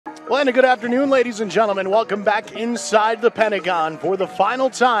Well, and a good afternoon, ladies and gentlemen. Welcome back inside the Pentagon for the final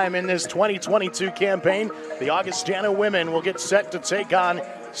time in this 2022 campaign. The Augustana women will get set to take on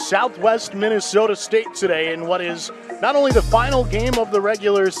Southwest Minnesota State today in what is not only the final game of the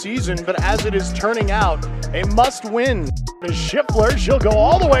regular season, but as it is turning out, a must-win. Schiffler, she'll go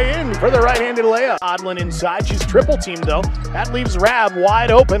all the way in for the right-handed layup. Odlin inside, she's triple-teamed though. That leaves Rab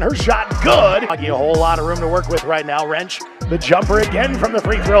wide open, her shot good. A whole lot of room to work with right now. Wrench, the jumper again from the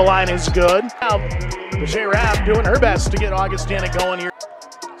free throw line is good. Now, Boucher Rab doing her best to get Augustana going here.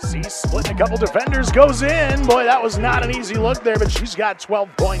 Cease splitting a couple defenders, goes in. Boy, that was not an easy look there, but she's got 12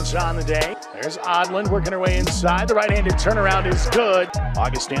 points on the day. There's Odlin working her way inside. The right-handed turnaround is good.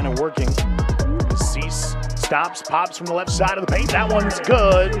 Augustana working. Cease stops, pops from the left side of the paint. That one's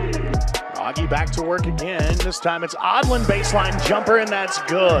good. Augie back to work again. This time it's Odlin baseline jumper, and that's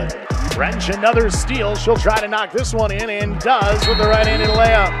good. Wrench, another steal. She'll try to knock this one in, and does with the right-handed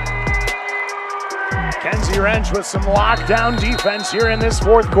layup. Kenzie Wrench with some lockdown defense here in this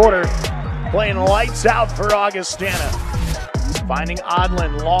fourth quarter. Playing lights out for Augustana. Finding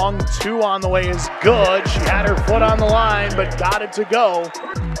Odlin, long two on the way is good. She had her foot on the line, but got it to go.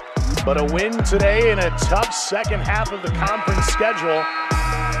 But a win today in a tough second half of the conference schedule.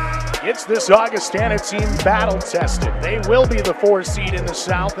 It's this Augustana team battle-tested. They will be the 4 seed in the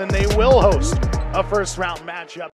South, and they will host a first-round matchup.